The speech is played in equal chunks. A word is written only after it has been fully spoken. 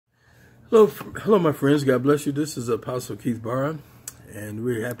Hello, my friends. God bless you. This is Apostle Keith Barr, and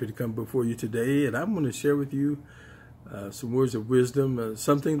we're happy to come before you today. And I'm going to share with you some words of wisdom,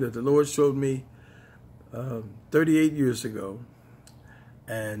 something that the Lord showed me 38 years ago.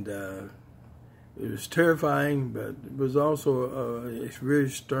 And it was terrifying, but it was also a very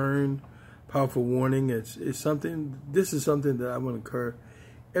stern, powerful warning. This is something that I want to encourage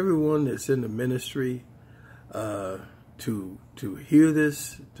everyone that's in the ministry to hear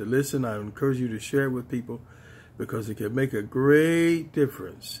this, to listen. I encourage you to share it with people because it can make a great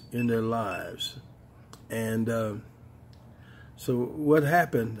difference in their lives. And so what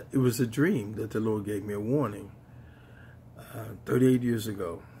happened, it was a dream that the Lord gave me, a warning 38 years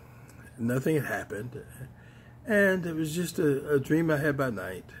ago. Nothing had happened, and it was just a dream I had by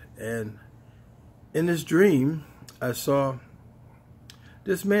night. And in this dream, I saw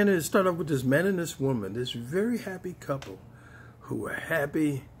this man. It started off with this man and this woman, this very happy couple who were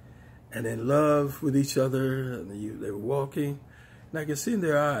happy and in love with each other, and they were walking, and I could see in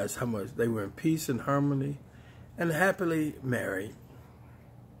their eyes how much they were in peace and harmony and happily married.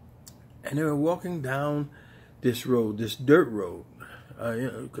 And they were walking down this road, this dirt road,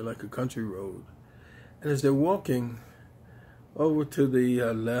 like a country road. And as they're walking, over to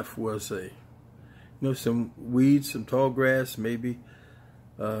the left was some weeds, some tall grass, maybe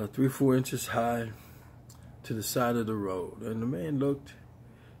 3 or 4 inches high, to the side of the road. And the man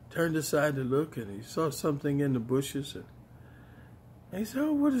turned aside to look, and he saw something in the bushes, and he said,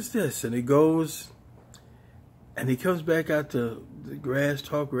 "Oh, what is this?" And he goes, and he comes back out to the grass,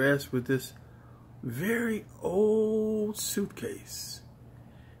 tall grass, with this very old suitcase.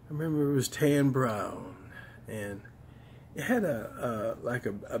 I remember it was tan brown, and it had like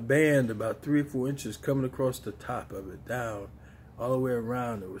a band about 3 or 4 inches coming across the top of it, down all the way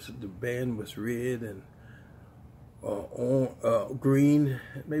around. The band was red and green,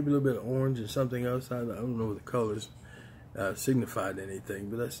 maybe a little bit of orange and something else. I don't know what the colors signified anything,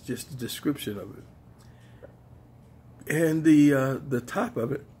 but that's just a description of it. And the top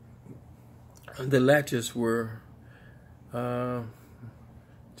of it, the latches were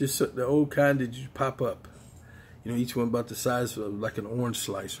just the old kind that you pop up. Each one about the size of like an orange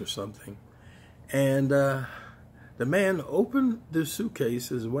slice or something. And the man opened the suitcase.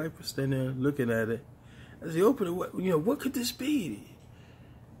 His wife was standing there looking at it. As he opened it, what could this be?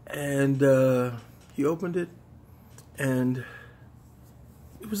 And he opened it, and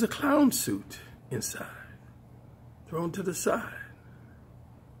it was a clown suit inside, thrown to the side.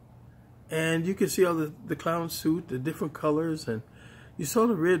 And you could see all the clown suit, the different colors, and you saw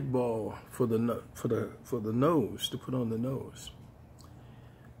the red ball for the nose, to put on the nose.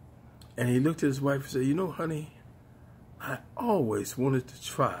 And he looked at his wife and said, "Honey, I always wanted to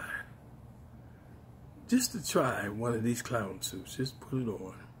try. Just to try one of these clown suits, just put it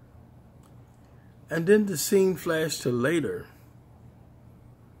on." And then the scene flashed to later,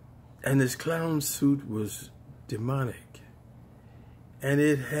 and this clown suit was demonic, and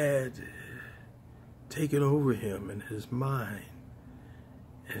it had taken over him and his mind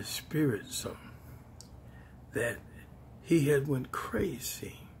and his spirit, so that he had went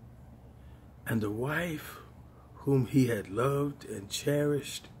crazy, and the wife whom he had loved and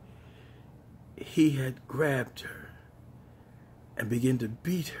cherished, he had grabbed her and began to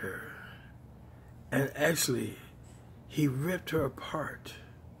beat her. And actually, he ripped her apart.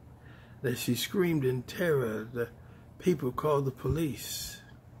 That she screamed in terror. The people called the police.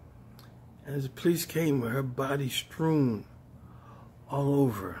 And as the police came, with her body strewn all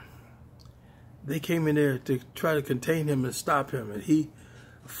over, they came in there to try to contain him and stop him. And he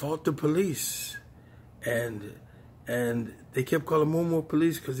fought the police. And they kept calling more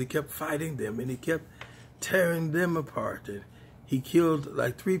police because he kept fighting them, and he kept tearing them apart. And he killed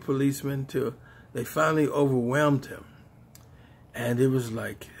like 3 policemen till they finally overwhelmed him. And it was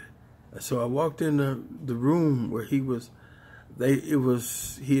like, so I walked in the room where he was.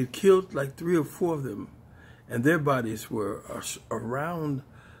 He had killed like 3 or 4 of them, and their bodies were around,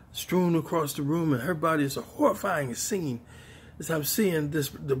 strewn across the room, and her body is a horrifying scene. As I'm seeing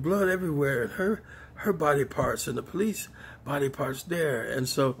the blood everywhere, and her body parts and the police body parts there. And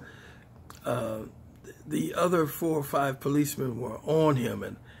so the other 4 or 5 policemen were on him,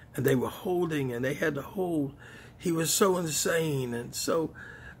 and they were holding, and they had to hold. He was so insane and so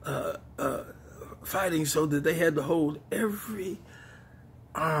fighting, so that they had to hold every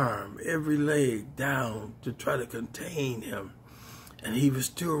arm, every leg down to try to contain him. And he was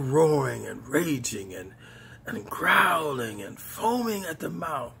still roaring and raging and growling and foaming at the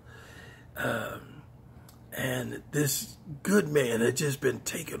mouth. And this good man had just been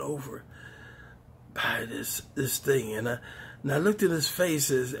taken over by this thing. And I looked at his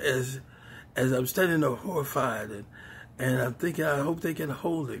face as as I'm standing there horrified, and I'm thinking, I hope they can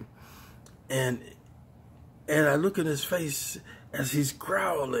hold him. And I look in his face as he's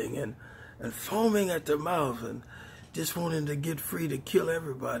growling and foaming at the mouth and just wanting to get free to kill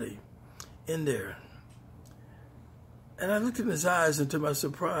everybody in there. And I looked in his eyes, and to my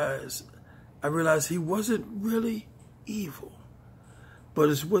surprise, I realized he wasn't really evil, but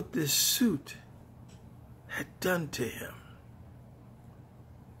it's what this suit had done to him.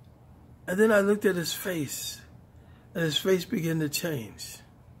 And then I looked at his face, and his face began to change.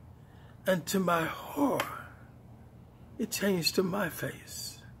 And to my horror, it changed to my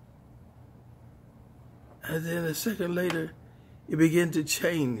face. And then a second later, it began to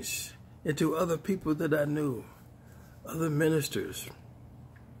change into other people that I knew, other ministers,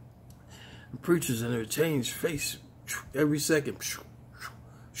 and preachers, and it would change face every second.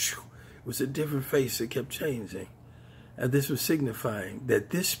 It was a different face that kept changing. And this was signifying that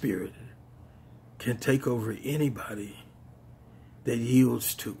this spirit can take over anybody that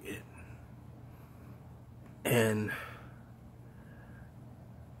yields to it. And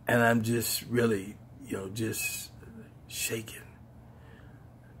I'm just really, just shaken.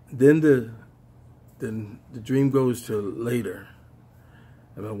 Then the dream goes to later.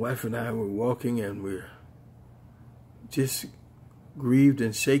 And my wife and I were walking, and we're just grieved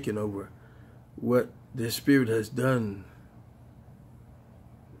and shaken over what this spirit has done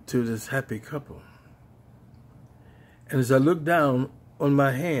to this happy couple. And as I look down on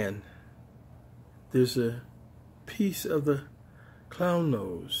my hand, there's a piece of the clown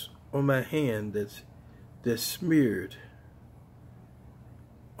nose on my hand that's smeared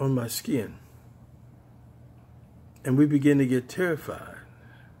on my skin. And we began to get terrified,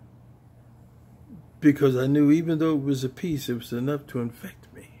 because I knew even though it was a piece, it was enough to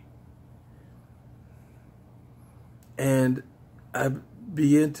infect me. And I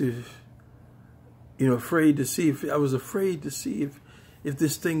began to, afraid to see if if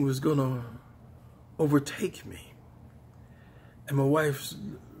this thing was going to overtake me. And my wife,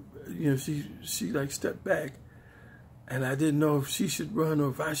 she like stepped back, and I didn't know if she should run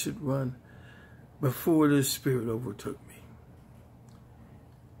or if I should run before this spirit overtook me.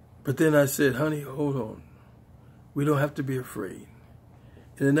 But then I said, honey, hold on. We don't have to be afraid.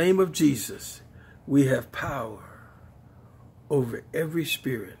 In the name of Jesus, we have power over every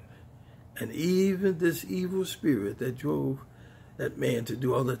spirit, and even this evil spirit that drove that man to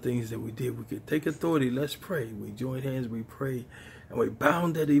do all the things that we did. We could take authority. Let's pray. We join hands, we pray, and we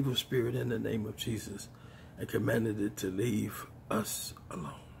bound that evil spirit in the name of Jesus and commanded it to leave us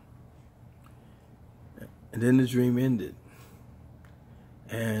alone. And then the dream ended.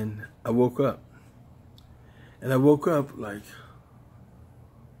 And I woke up. And I woke up like,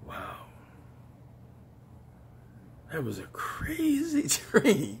 wow, that was a crazy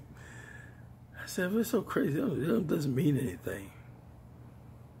dream. I said, well, it's so crazy. It doesn't mean anything.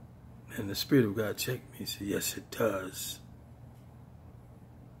 And the Spirit of God checked me. He said, yes, it does.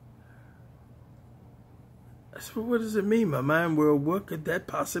 I said, well, what does it mean? My mind world, what could that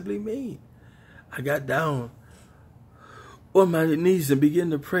possibly mean? I got down on my knees and began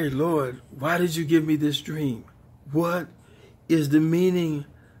to pray, Lord, why did you give me this dream? What is the meaning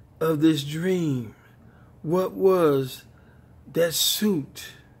of this dream? What was that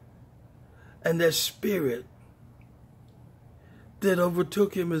suit and that spirit that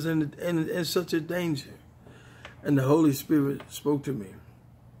overtook him is in such a danger? And the Holy Spirit spoke to me.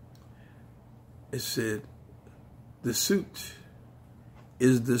 It said, the suit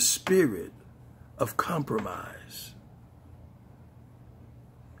is the spirit of compromise.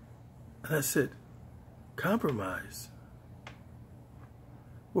 And I said, compromise?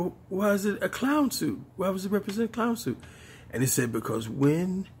 Well, why is it a clown suit? Why does it represent a clown suit? And he said, because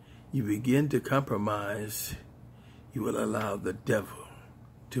when you begin to compromise, you will allow the devil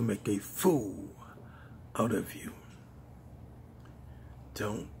to make a fool out of you.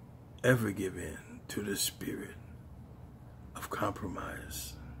 Don't ever give in to the spirit of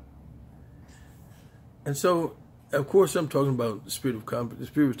compromise. And so, of course, I'm talking about the spirit of the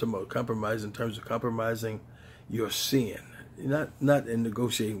spirit is talking about compromise in terms of compromising your sin, not in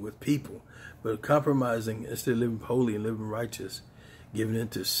negotiating with people, but compromising instead of living holy and living righteous, giving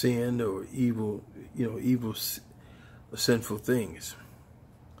into sin or evil, sinful things.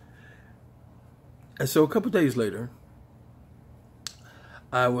 And so, a couple of days later,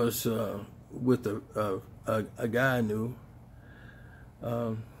 I was with a guy I knew,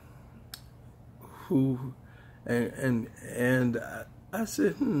 who. And I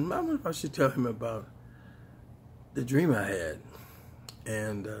said, I wonder if I should tell him about the dream I had.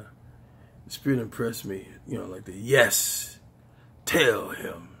 And the Spirit impressed me, like the yes, tell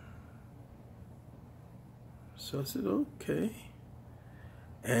him. So I said, okay.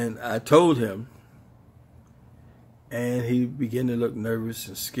 And I told him, and he began to look nervous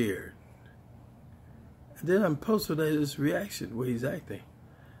and scared. And then I'm puzzled at his reaction, the way he's acting.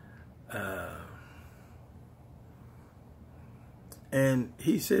 And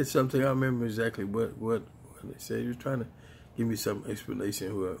he said something, I don't remember exactly what he said. He was trying to give me some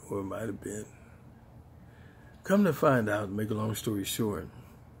explanation who it might have been. Come to find out, make a long story short,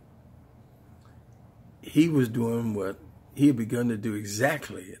 he was doing what he had begun to do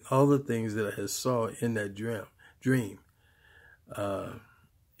exactly, all the things that I had saw in that dream.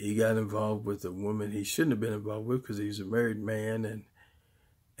 He got involved with a woman he shouldn't have been involved with because he was a married man,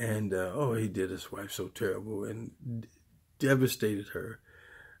 and he did his wife so terrible and devastated her,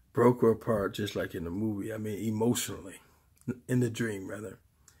 broke her apart just like in the movie. I mean, emotionally, in the dream rather.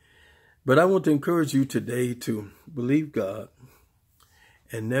 But I want to encourage you today to believe God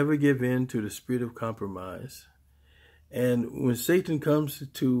and never give in to the spirit of compromise. And when Satan comes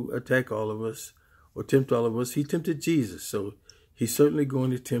to attack all of us or tempt all of us, he tempted Jesus. So he's certainly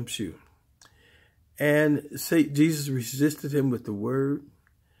going to tempt you. And Jesus resisted him with the word.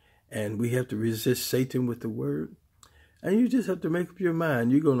 And we have to resist Satan with the word. And you just have to make up your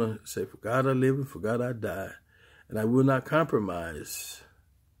mind. You're going to say, for God I live and for God I die. And I will not compromise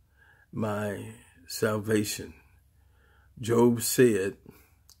my salvation. Job said,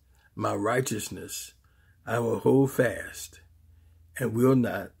 my righteousness I will hold fast and will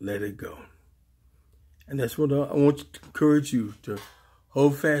not let it go. And that's what I want to encourage you to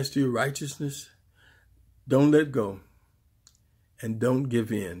hold fast to your righteousness. Don't let go. And don't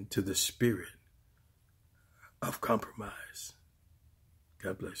give in to the spirit of compromise.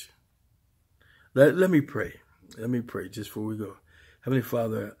 God bless you. Let me pray. Let me pray just before we go. Heavenly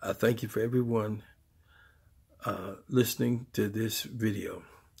Father, I thank you for everyone listening to this video.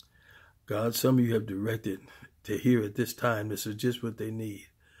 God, some of you have directed to hear at this time. This is just what they need.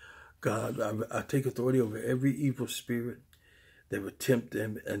 God, I take authority over every evil spirit that would tempt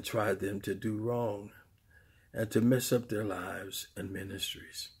them and try them to do wrong and to mess up their lives and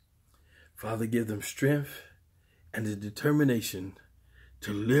ministries. Father, give them strength and the determination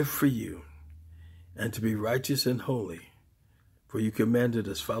to live for you and to be righteous and holy. For you commanded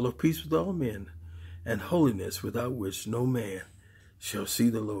us, follow peace with all men and holiness without which no man shall see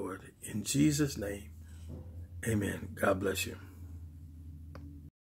the Lord. In Jesus' name, amen. God bless you.